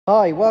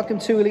Hi, welcome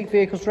to Elite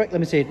Vehicles Direct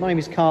Limited. My name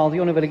is Carl,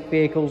 the owner of Elite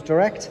Vehicles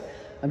Direct.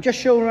 I'm just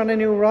showing around a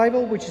new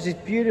arrival, which is this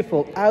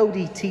beautiful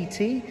Audi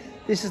TT.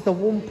 This is the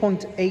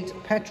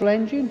 1.8 petrol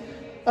engine,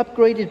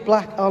 upgraded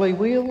black alloy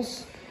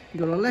wheels. You've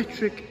got an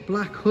electric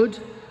black hood.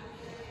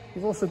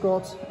 You've also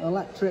got an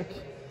electric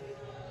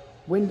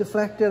wind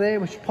deflector there,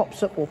 which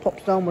pops up or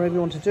pops down wherever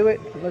you want to do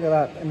it. Look at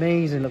that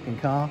amazing looking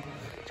car.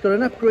 It's got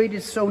an upgraded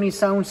Sony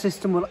sound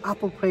system with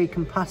Apple Play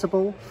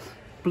compatible,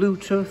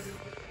 Bluetooth,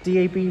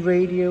 DAB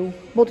radio,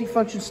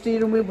 multi-function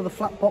steering wheel with a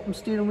flat bottom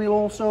steering wheel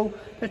also,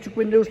 electric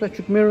windows,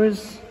 electric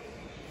mirrors,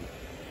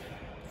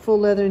 full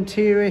leather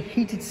interior,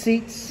 heated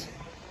seats.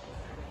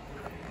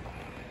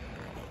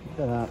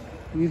 Look at that,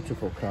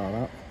 beautiful car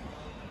that.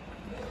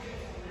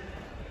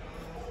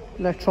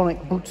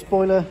 Electronic boot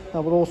spoiler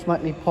that will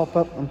automatically pop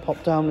up and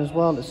pop down as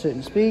well at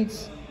certain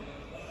speeds.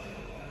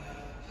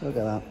 Look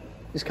at that.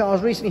 This car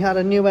has recently had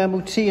a new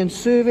MOT and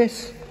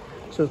service,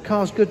 so the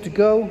car's good to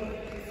go.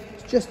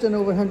 Just done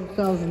over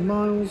 100,000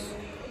 miles.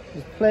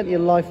 There's plenty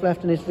of life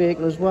left in this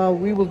vehicle as well.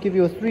 We will give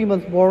you a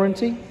 3-month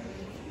warranty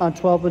and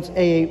 12 months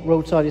AA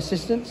roadside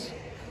assistance.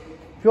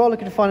 If you are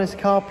looking to finance a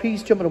car,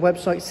 please jump on the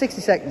website.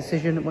 60-second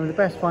decision, one of the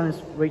best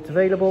finance rates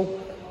available.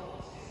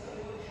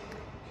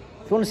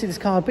 If you want to see this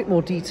car in a bit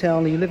more detail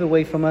and you live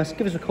away from us,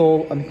 give us a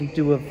call and we can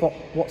do a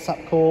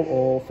WhatsApp call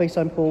or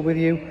FaceTime call with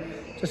you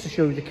just to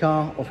show you the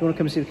car. Or if you want to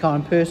come and see the car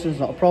in person, it's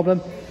not a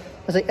problem.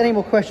 If there's any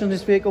more questions on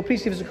this vehicle,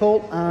 please give us a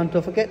call and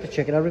don't forget to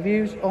check out our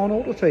reviews on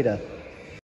Auto Trader.